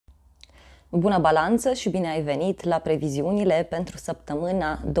Bună balanță și bine ai venit la previziunile pentru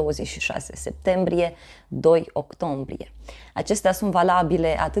săptămâna 26 septembrie-2 octombrie. Acestea sunt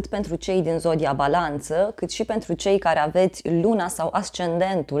valabile atât pentru cei din zodia balanță, cât și pentru cei care aveți luna sau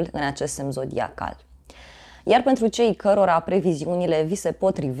ascendentul în acest semn zodiacal. Iar pentru cei cărora previziunile vi se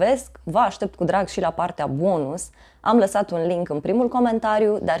potrivesc, vă aștept cu drag și la partea bonus. Am lăsat un link în primul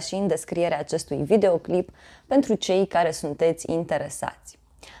comentariu, dar și în descrierea acestui videoclip pentru cei care sunteți interesați.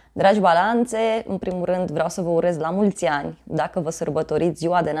 Dragi balanțe, în primul rând vreau să vă urez la mulți ani, dacă vă sărbătoriți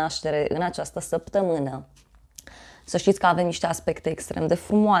ziua de naștere în această săptămână. Să știți că avem niște aspecte extrem de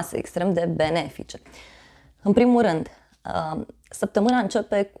frumoase, extrem de benefice. În primul rând, săptămâna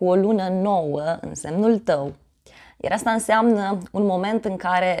începe cu o lună nouă în semnul tău, iar asta înseamnă un moment în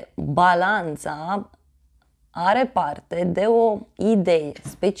care balanța are parte de o idee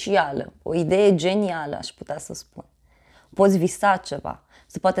specială, o idee genială, aș putea să spun. Poți visa ceva,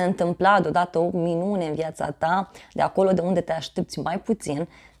 se poate întâmpla deodată o minune în viața ta, de acolo de unde te aștepți mai puțin,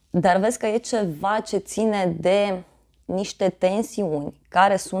 dar vezi că e ceva ce ține de niște tensiuni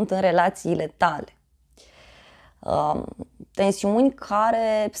care sunt în relațiile tale. Tensiuni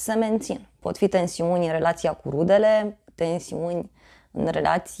care se mențin. Pot fi tensiuni în relația cu rudele, tensiuni în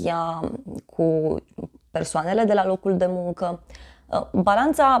relația cu persoanele de la locul de muncă.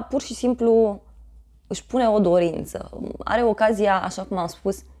 Balanța pur și simplu își pune o dorință, are ocazia, așa cum am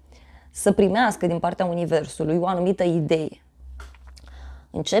spus, să primească din partea Universului o anumită idee.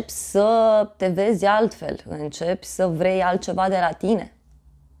 Începi să te vezi altfel, începi să vrei altceva de la tine.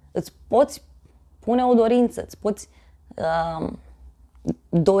 Îți poți pune o dorință, îți poți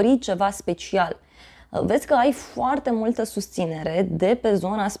dori ceva special. Vezi că ai foarte multă susținere de pe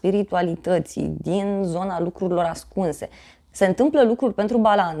zona spiritualității, din zona lucrurilor ascunse. Se întâmplă lucruri pentru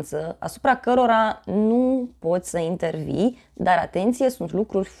balanță, asupra cărora nu poți să intervii, dar atenție, sunt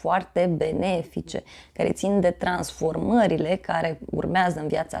lucruri foarte benefice, care țin de transformările care urmează în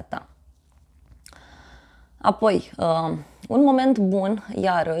viața ta. Apoi, un moment bun,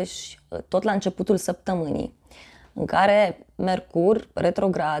 iarăși, tot la începutul săptămânii, în care Mercur,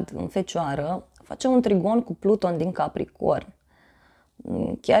 retrograd în Fecioară, face un trigon cu Pluton din Capricorn.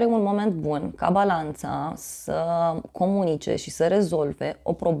 Chiar e un moment bun ca balanța să comunice și să rezolve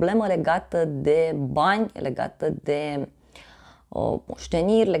o problemă legată de bani, legată de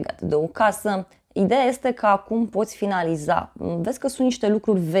moșteniri, legată de o casă. Ideea este că acum poți finaliza. Vezi că sunt niște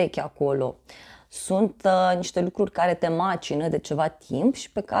lucruri vechi acolo. Sunt niște lucruri care te macină de ceva timp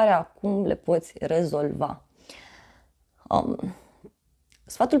și pe care acum le poți rezolva.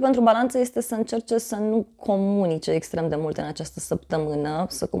 Sfatul pentru balanță este să încerce să nu comunice extrem de mult în această săptămână,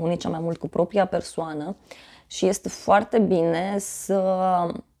 să comunice mai mult cu propria persoană și este foarte bine să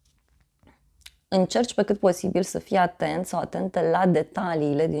încerci pe cât posibil să fii atent sau atentă la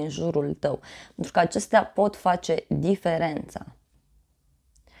detaliile din jurul tău, pentru că acestea pot face diferența.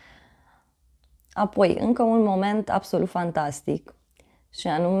 Apoi, încă un moment absolut fantastic și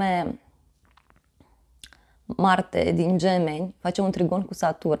anume Marte din Gemeni face un trigon cu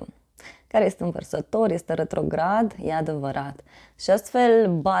Saturn, care este învărsător, este retrograd, e adevărat. Și astfel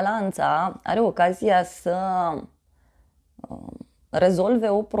balanța are ocazia să rezolve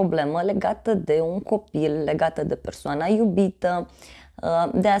o problemă legată de un copil, legată de persoana iubită.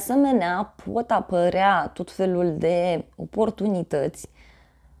 De asemenea, pot apărea tot felul de oportunități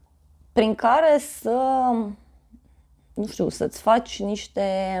prin care să-ți faci niște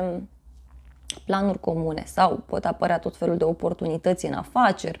planuri comune sau pot apărea tot felul de oportunități în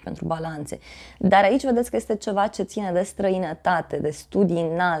afaceri pentru balanțe. Dar aici vedeți că este ceva ce ține de străinătate, de studii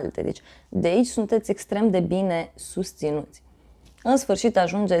înalte. Deci de aici sunteți extrem de bine susținuți. În sfârșit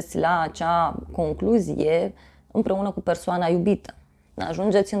ajungeți la acea concluzie împreună cu persoana iubită.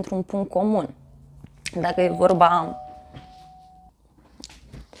 Ajungeți într-un punct comun. Dacă e vorba...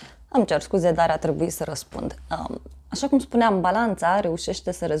 Îmi cer scuze, dar a trebuit să răspund. Așa cum spuneam, balanța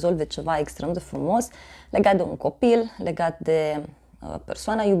reușește să rezolve ceva extrem de frumos legat de un copil, legat de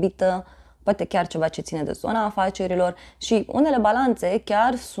persoana iubită, poate chiar ceva ce ține de zona afacerilor și unele balanțe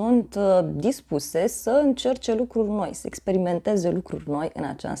chiar sunt dispuse să încerce lucruri noi, să experimenteze lucruri noi în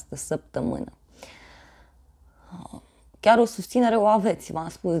această săptămână. Chiar o susținere o aveți, v-am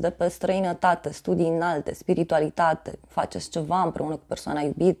spus, de pe străinătate, studii înalte, spiritualitate, faceți ceva împreună cu persoana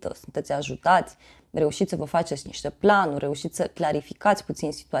iubită, sunteți ajutați, reușiți să vă faceți niște planuri, reușiți să clarificați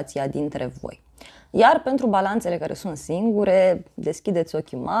puțin situația dintre voi. Iar pentru balanțele care sunt singure, deschideți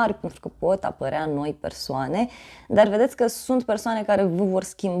ochii mari pentru că pot apărea noi persoane, dar vedeți că sunt persoane care vă vor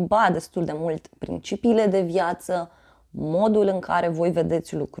schimba destul de mult principiile de viață, modul în care voi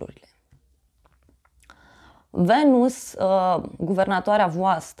vedeți lucrurile. Venus, guvernatoarea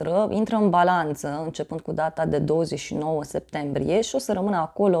voastră, intră în balanță începând cu data de 29 septembrie și o să rămână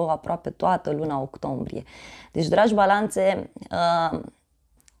acolo aproape toată luna octombrie. Deci, dragi balanțe,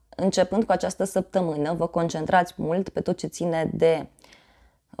 începând cu această săptămână, vă concentrați mult pe tot ce ține de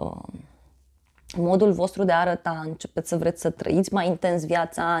modul vostru de a arăta, începeți să vreți să trăiți mai intens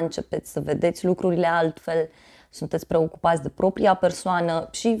viața, începeți să vedeți lucrurile altfel, sunteți preocupați de propria persoană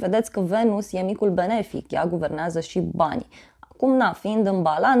și vedeți că Venus e micul benefic, ea guvernează și banii. Acum, fiind în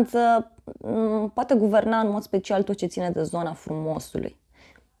balanță, poate guverna în mod special tot ce ține de zona frumosului.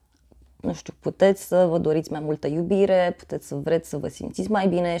 Nu știu, puteți să vă doriți mai multă iubire, puteți să vreți să vă simțiți mai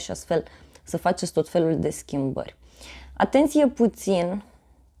bine și astfel să faceți tot felul de schimbări. Atenție puțin,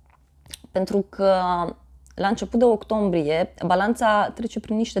 pentru că la început de octombrie, balanța trece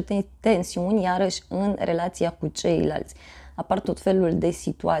prin niște tensiuni, iarăși în relația cu ceilalți. Apar tot felul de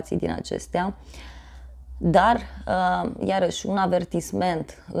situații din acestea, dar, iarăși, un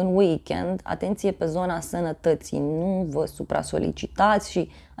avertisment în weekend, atenție pe zona sănătății, nu vă supra-solicitați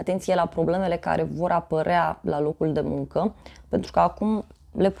și atenție la problemele care vor apărea la locul de muncă, pentru că acum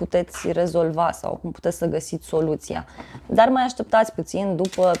le puteți rezolva sau acum puteți să găsiți soluția. Dar mai așteptați puțin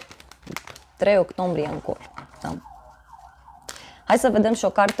după 3 octombrie încolo. Da? Hai să vedem și o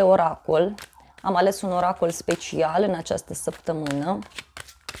carte oracol. Am ales un oracol special în această săptămână.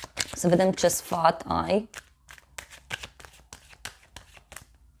 Să vedem ce sfat ai.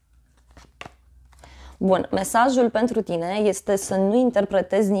 Bun, mesajul pentru tine este să nu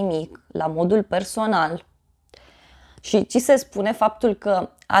interpretezi nimic la modul personal și ți se spune faptul că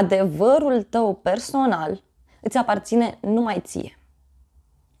adevărul tău personal îți aparține numai ție.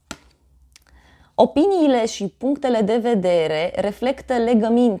 Opiniile și punctele de vedere reflectă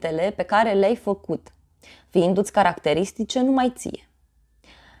legămintele pe care le-ai făcut, fiindu-ți caracteristice numai ție.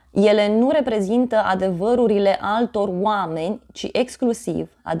 Ele nu reprezintă adevărurile altor oameni, ci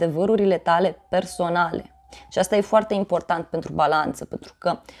exclusiv adevărurile tale personale. Și asta e foarte important pentru balanță, pentru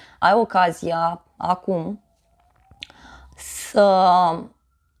că ai ocazia acum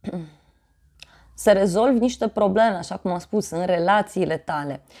să rezolvi niște probleme, așa cum am spus, în relațiile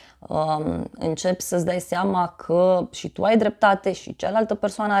tale. Începi să-ți dai seama că și tu ai dreptate și cealaltă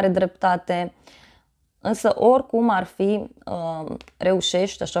persoană are dreptate, însă oricum ar fi,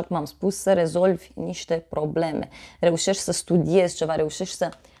 reușești, așa cum am spus, să rezolvi niște probleme. Reușești să studiezi ceva, reușești să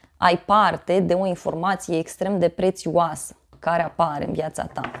ai parte de o informație extrem de prețioasă care apare în viața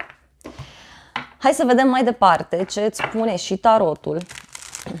ta. Hai să vedem mai departe ce îți spune și tarotul.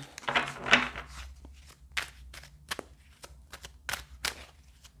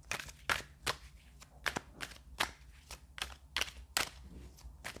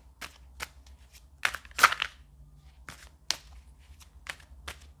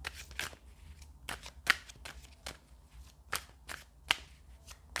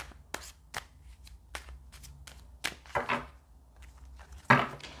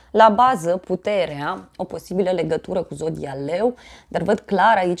 La bază, puterea, o posibilă legătură cu zodia leu, dar văd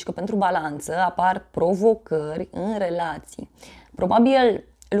clar aici că pentru balanță apar provocări în relații. Probabil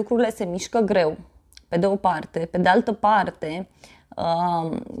lucrurile se mișcă greu, pe de o parte, pe de altă parte,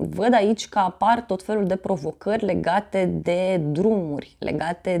 văd aici că apar tot felul de provocări legate de drumuri,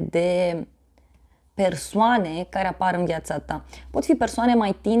 legate de persoane care apar în viața ta. Pot fi persoane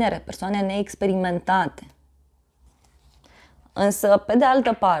mai tinere, persoane neexperimentate. Însă, pe de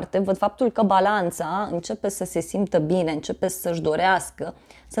altă parte, văd faptul că balanța începe să se simtă bine, începe să-și dorească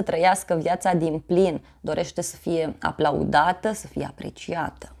să trăiască viața din plin, dorește să fie aplaudată, să fie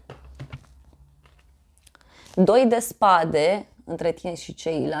apreciată. 2 de spade între tine și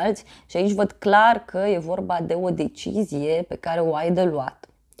ceilalți și aici văd clar că e vorba de o decizie pe care o ai de luat.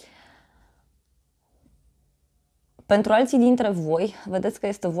 Pentru alții dintre voi, vedeți că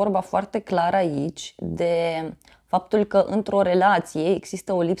este vorba foarte clar aici de faptul că într-o relație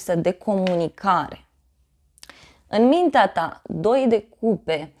există o lipsă de comunicare. În mintea ta, 2 de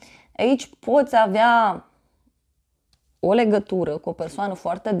cupe, aici poți avea o legătură cu o persoană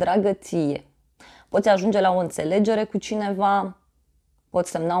foarte dragă ție. Poți ajunge la o înțelegere cu cineva,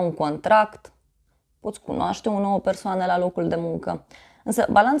 poți semna un contract, poți cunoaște o nouă persoană la locul de muncă. Însă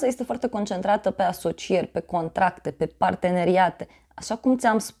balanța este foarte concentrată pe asocieri, pe contracte, pe parteneriate. Așa cum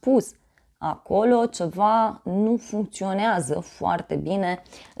ți-am spus, acolo ceva nu funcționează foarte bine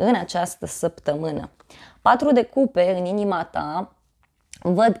în această săptămână. 4 de cupe în inima ta,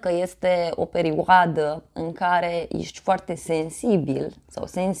 văd că este o perioadă în care ești foarte sensibil sau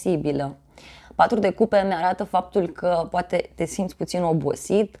sensibilă. 4 de cupe mi-arată faptul că poate te simți puțin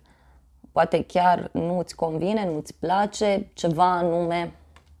obosit, poate chiar nu îți convine, nu îți place ceva anume.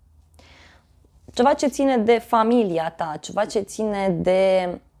 ceva ce ține de familia ta, ceva ce ține de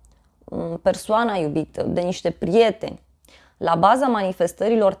persoana iubită, de niște prieteni. La baza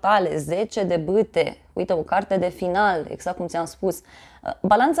manifestărilor tale, 10 de bâte, uite, o carte de final, exact cum ți-am spus.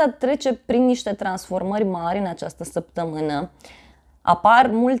 Balanța trece prin niște transformări mari în această săptămână. Apar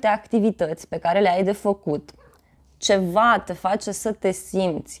multe activități pe care le ai de făcut. Ceva te face să te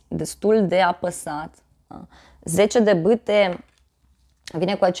simți destul de apăsat. 10 de bâte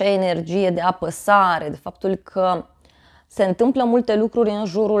vine cu acea energie de apăsare, de faptul că se întâmplă multe lucruri în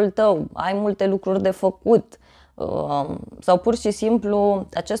jurul tău, ai multe lucruri de făcut sau pur și simplu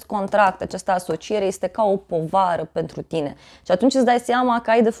acest contract, această asociere este ca o povară pentru tine și atunci îți dai seama că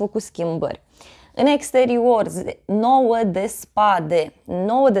ai de făcut schimbări. În exterior, 9 de spade.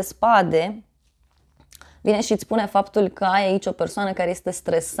 9 de spade vine și îți spune faptul că ai aici o persoană care este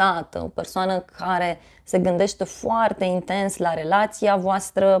stresată, o persoană care se gândește foarte intens la relația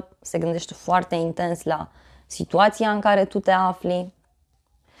voastră, se gândește foarte intens la situația în care tu te afli.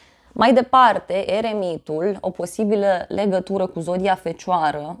 Mai departe, eremitul, o posibilă legătură cu zodia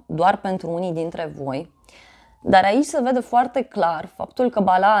Fecioară, doar pentru unii dintre voi. Dar aici se vede foarte clar faptul că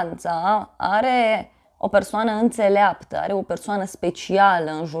Balanța are o persoană înțeleaptă, are o persoană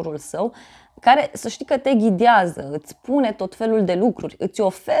specială în jurul său, care să știi că te ghidează, îți spune tot felul de lucruri, îți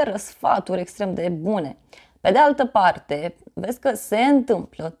oferă sfaturi extrem de bune. Pe de altă parte, vezi că se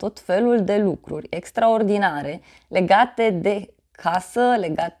întâmplă tot felul de lucruri extraordinare legate de casă,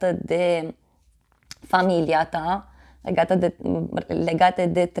 legate de familia ta, legate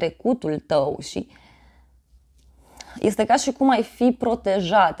de trecutul tău și este ca și cum ai fi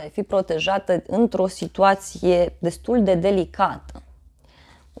protejată într-o situație destul de delicată.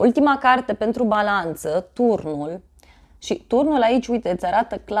 Ultima carte pentru Balanță, turnul. Și turnul aici, uite, îți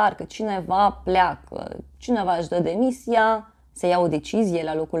arată clar că cineva pleacă, cineva își dă demisia, se ia o decizie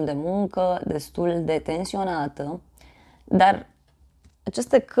la locul de muncă destul de tensionată. Dar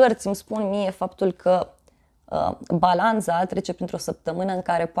aceste cărți îmi spun mie faptul că Balanța trece printr-o săptămână în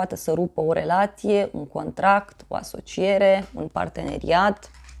care poate să rupă o relație, un contract, o asociere, un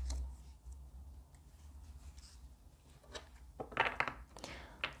parteneriat.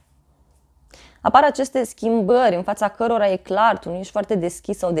 Apar aceste schimbări în fața cărora e clar, tu nu ești foarte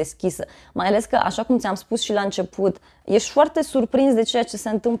deschis sau deschisă. Mai ales că, așa cum ți-am spus și la început, ești foarte surprins de ceea ce se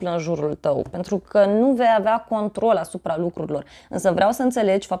întâmplă în jurul tău, pentru că nu vei avea control asupra lucrurilor. Însă vreau să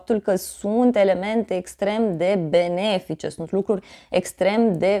înțelegi faptul că sunt elemente extrem de benefice, sunt lucruri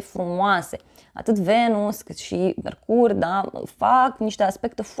extrem de frumoase. Atât Venus cât și Mercur, da, fac niște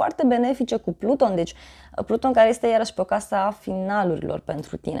aspecte foarte benefice cu Pluton, deci Pluton care este iarăși pe o casa finalurilor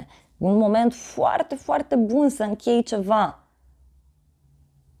pentru tine. Un moment foarte, foarte bun să închei ceva.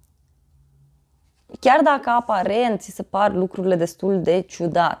 Chiar dacă aparent ți se par lucrurile destul de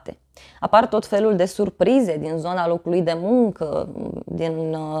ciudate. Apar tot felul de surprize din zona locului de muncă,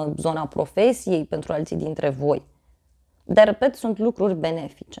 din zona profesiei pentru alții dintre voi. Dar, repet, sunt lucruri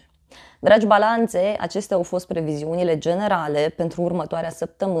benefice. Dragi Balanțe, acestea au fost previziunile generale pentru următoarea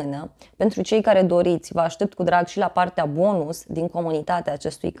săptămână. Pentru cei care doriți, vă aștept cu drag și la partea bonus din comunitatea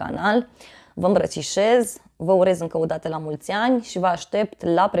acestui canal. Vă îmbrățișez, vă urez încă o dată la mulți ani și vă aștept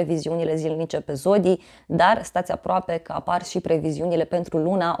la previziunile zilnice pe zodii, dar stați aproape că apar și previziunile pentru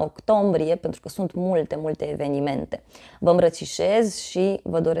luna octombrie, pentru că sunt multe, multe evenimente. Vă îmbrățișez și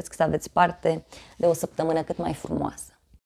vă doresc să aveți parte de o săptămână cât mai frumoasă.